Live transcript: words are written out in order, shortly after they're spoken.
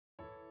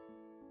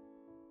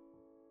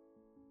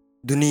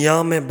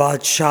دنیا میں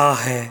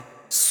بادشاہ ہے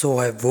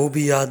سو ہے وہ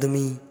بھی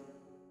آدمی،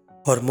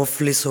 اور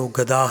مفلس و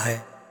گدا ہے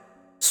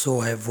سو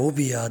ہے وہ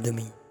بھی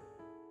آدمی۔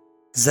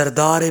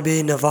 زردار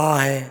بے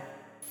نوا ہے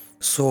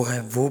سو ہے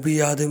وہ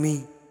بھی آدمی،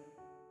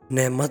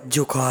 نعمت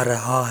جو کھا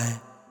رہا ہے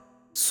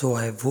سو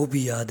ہے وہ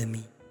بھی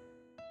آدمی،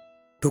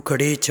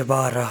 ٹکڑے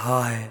چبا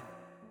رہا ہے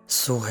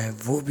سو ہے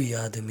وہ بھی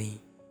آدمی۔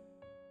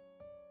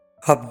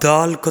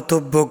 ابدال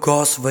قطب و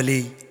غوث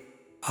ولی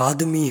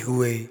آدمی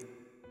ہوئے،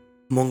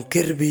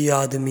 منکر بھی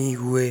آدمی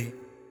ہوئے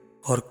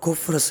اور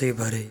کفر سے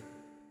بھرے،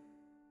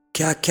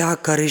 کیا کیا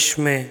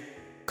کرشمے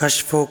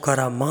کشف و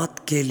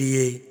کرامات کے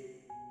لیے،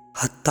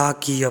 حتیٰ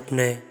کہ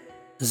اپنے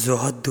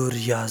زہد و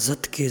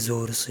ریاضت کے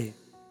زور سے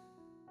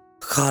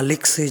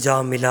خالق سے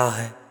جا ملا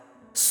ہے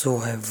سو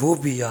ہے وہ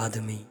بھی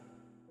آدمی۔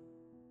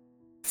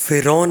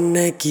 فرعون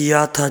نے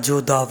کیا تھا جو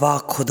دعویٰ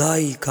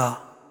خدائی کا،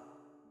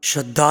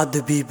 شداد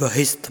بھی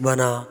بہشت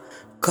بنا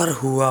کر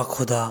ہوا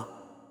خدا،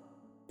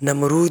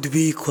 نمرود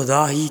بھی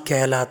خدا ہی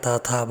کہلاتا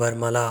تھا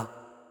برملا۔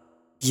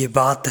 یہ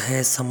بات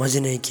ہے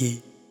سمجھنے کی،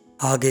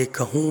 آگے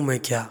کہوں میں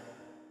کیا،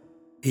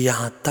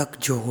 یہاں تک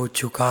جو ہو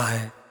چکا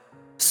ہے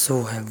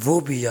سو ہے وہ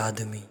بھی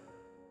آدمی۔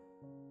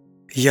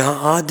 یہاں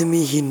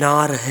آدمی ہی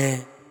نار ہے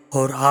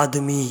اور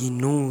آدمی ہی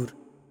نور،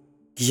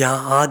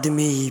 یہاں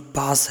آدمی ہی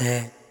پاس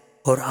ہے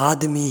اور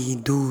آدمی ہی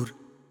دور،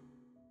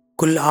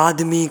 کل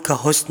آدمی کا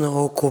حسن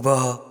و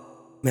قبح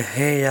میں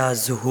ہے یا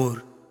ظہور،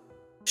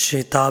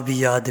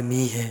 شیطابی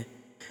آدمی ہے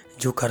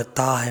جو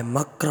کرتا ہے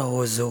مکر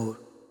و زور،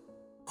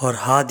 اور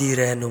ہادی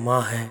رہنما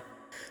ہے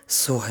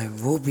سو ہے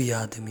وہ بھی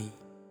آدمی۔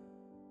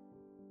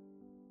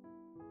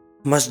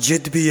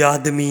 مسجد بھی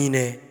آدمی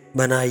نے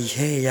بنائی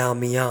ہے یا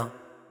میاں،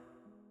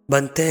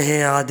 بنتے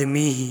ہیں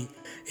آدمی ہی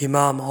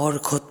امام اور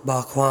خطبہ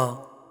خواں،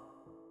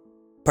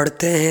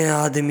 پڑھتے ہیں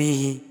آدمی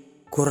ہی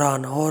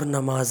قرآن اور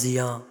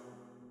نمازیاں،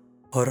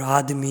 اور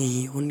آدمی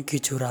ہی ان کی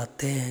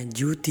چراتے ہیں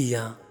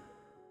جوتیاں،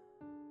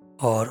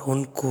 اور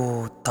ان کو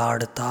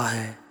تاڑتا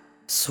ہے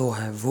سو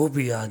ہے وہ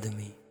بھی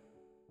آدمی۔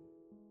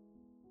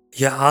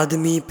 یا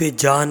آدمی پہ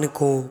جان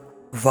کو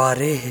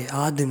وارے ہے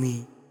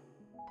آدمی،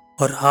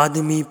 اور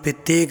آدمی پہ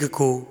تیغ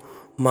کو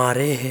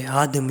مارے ہے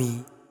آدمی،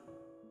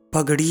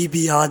 پگڑی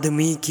بھی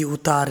آدمی کی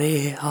اتارے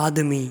ہے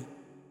آدمی،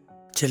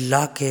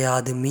 چلا کے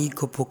آدمی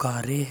کو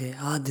پکارے ہے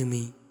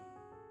آدمی،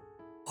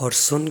 اور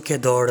سن کے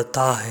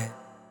دوڑتا ہے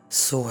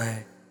سو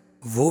ہے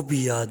وہ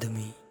بھی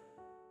آدمی۔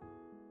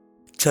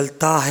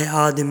 چلتا ہے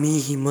آدمی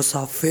ہی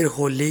مسافر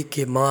ہو لے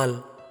کے مال،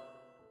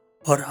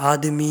 اور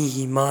آدمی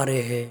ہی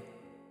مارے ہے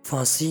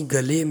پھانسی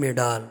گلے میں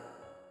ڈال،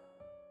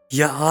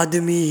 یا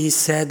آدمی ہی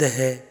صید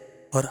ہے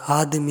اور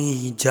آدمی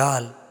ہی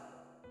جال،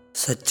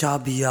 سچا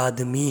بھی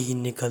آدمی ہی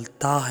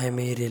نکلتا ہے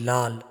میرے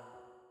لال،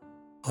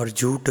 اور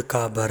جھوٹ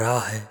کا بھرا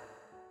ہے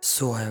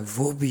سو ہے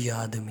وہ بھی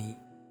آدمی۔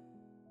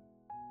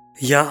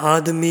 یا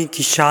آدمی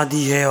کی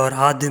شادی ہے اور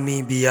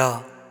آدمی بیاہ،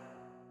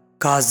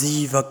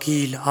 قاضی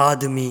وکیل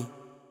آدمی،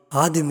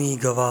 آدمی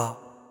گواہ،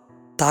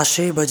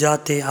 تاشے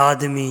بجاتے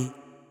آدمی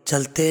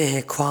چلتے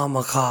ہیں خواہ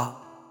مخواہ،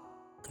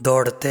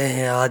 دوڑتے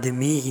ہیں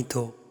آدمی ہی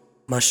تو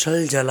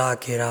مشعل جلا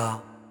کے راہ،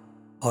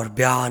 اور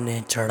بیاہ نے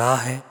چڑھا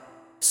ہے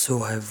سو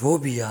ہے وہ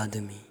بھی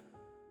آدمی۔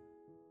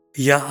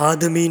 یا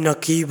آدمی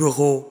نقیب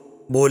ہو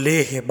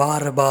بولے ہے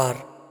بار بار،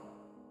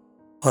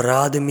 اور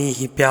آدمی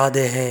ہی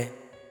پیادے ہیں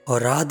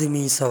اور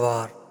آدمی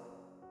سوار،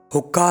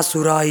 حقہ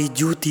سرائی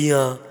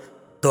جوتیاں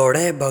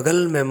دوڑے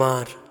بغل میں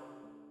مار،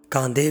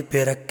 کاندھے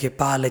پہ رکھ کے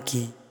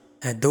پالکی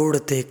ہے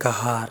دوڑتے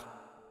کہار،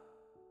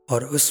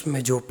 اور اس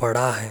میں جو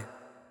پڑا ہے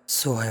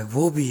سو ہے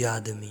وہ بھی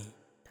آدمی۔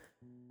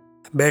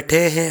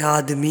 بیٹھے ہیں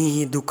آدمی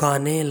ہی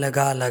دکانیں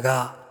لگا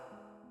لگا،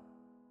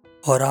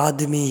 اور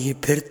آدمی ہی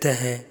پھرتے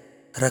ہیں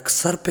رکھ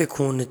سر پہ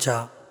خون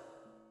چا،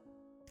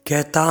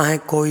 کہتا ہے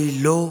کوئی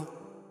لو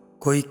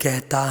کوئی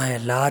کہتا ہے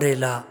لا رے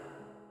لا،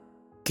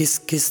 کس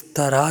کس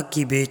طرح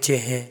کی بیچے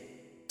ہیں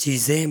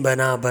چیزیں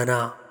بنا بنا،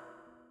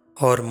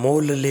 اور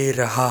مول لے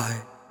رہا ہے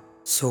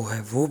سو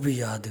ہے وہ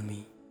بھی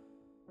آدمی۔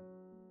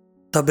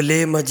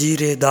 طبلے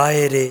مجیرے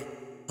دائرے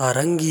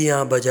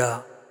آرنگیاں بجا،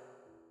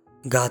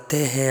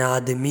 گاتے ہیں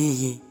آدمی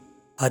ہی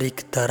ہر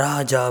ایک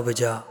طرح جا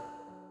بجا،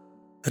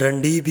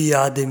 رنڈی بھی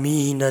آدمی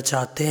ہی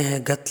نچاتے ہیں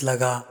گت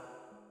لگا،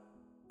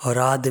 اور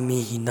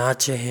آدمی ہی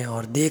ناچے ہیں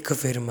اور دیکھ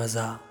پھر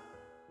مزہ،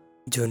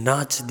 جو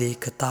ناچ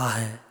دیکھتا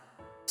ہے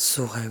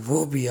سو ہے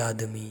وہ بھی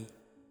آدمی۔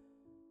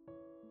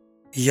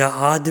 یا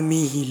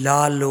آدمی ہی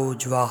لال و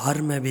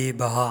جواہر میں بے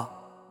بہا،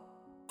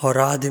 اور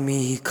آدمی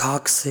ہی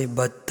خاک سے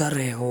بدتر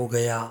ہو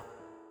گیا،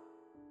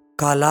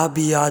 کالا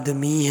بھی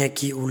آدمی ہے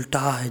کہ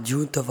الٹا ہے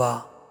جوتوا،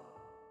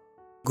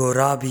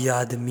 گورا بھی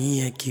آدمی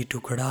ہے کہ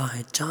ٹکڑا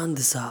ہے چاند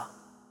سا،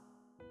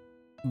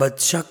 بد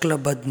شکل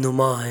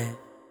بدنما ہے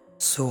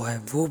سو ہے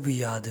وہ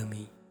بھی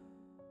آدمی۔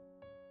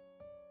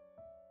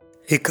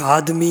 ایک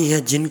آدمی ہے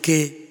جن کے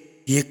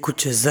یہ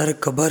کچھ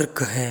زرق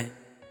برق ہیں،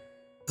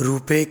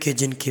 روپے کے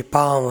جن کے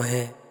پاؤں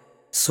ہیں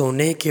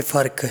سونے کے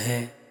فرق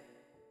ہیں،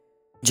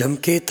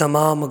 جھمکے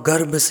تمام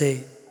غرب سے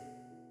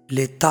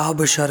لے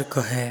تاب شرق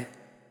ہے،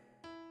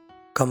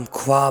 کم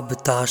خواب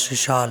تاش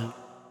شال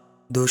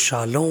دو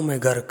شالوں میں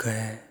غرق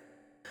ہے۔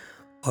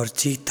 اور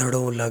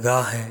چیتڑوں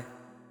لگا ہے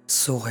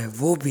سو ہے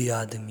وہ بھی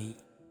آدمی۔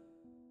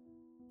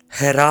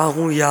 حیراں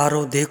ہوں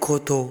یارو دیکھو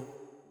تو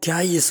کیا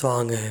یہ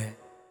سوانگ ہے،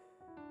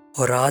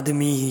 اور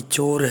آدمی ہی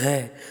چور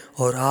ہے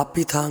اور آپ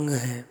ہی تھانگ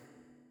ہے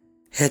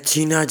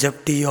چھینا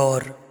جھپٹی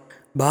اور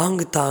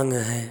بانگ تانگ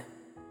ہے،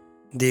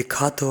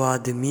 دیکھا تو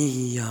آدمی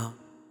ہی یہاں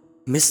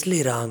مثل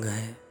رانگ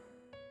ہے،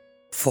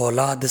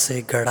 فولاد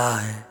سے گڑا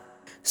ہے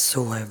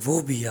سو ہے وہ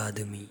بھی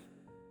آدمی۔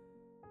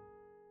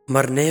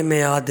 مرنے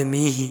میں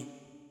آدمی ہی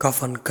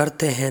کفن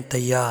کرتے ہیں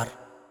تیار،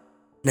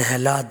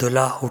 نہلا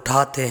دھلا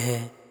اٹھاتے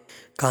ہیں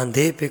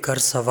کاندھے پہ کر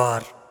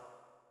سوار،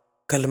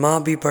 کلمہ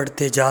بھی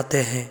پڑھتے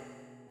جاتے ہیں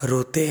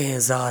روتے ہیں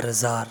زار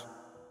زار،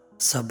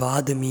 سب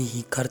آدمی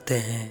ہی کرتے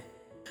ہیں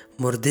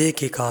مردے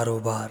کے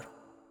کاروبار،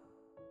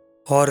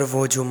 اور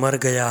وہ جو مر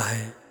گیا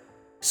ہے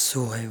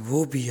سو ہے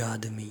وہ بھی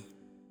آدمی۔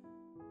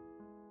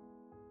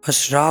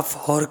 اشراف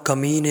اور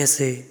کمینے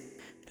سے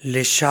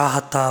لے شاہ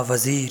تا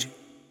وزیر،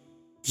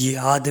 یہ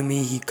آدمی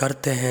ہی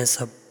کرتے ہیں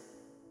سب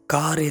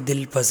کار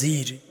دل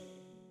پذیر،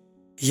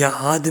 یا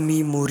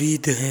آدمی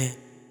مرید ہیں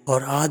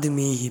اور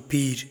آدمی ہی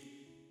پیر،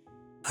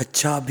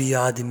 اچھا بھی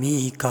آدمی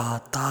ہی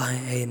کہتا ہے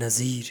اے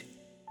نذیر،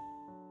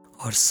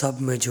 اور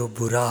سب میں جو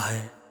برا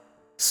ہے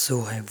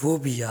سو ہے وہ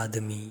بھی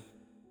آدمی۔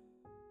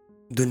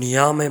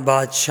 دنیا میں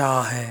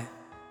بادشاہ ہے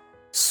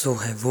سو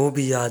ہے وہ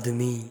بھی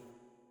آدمی،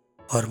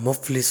 اور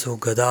مفلس و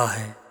گدھا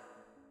ہے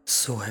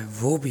سو ہے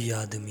وہ بھی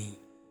آدمی۔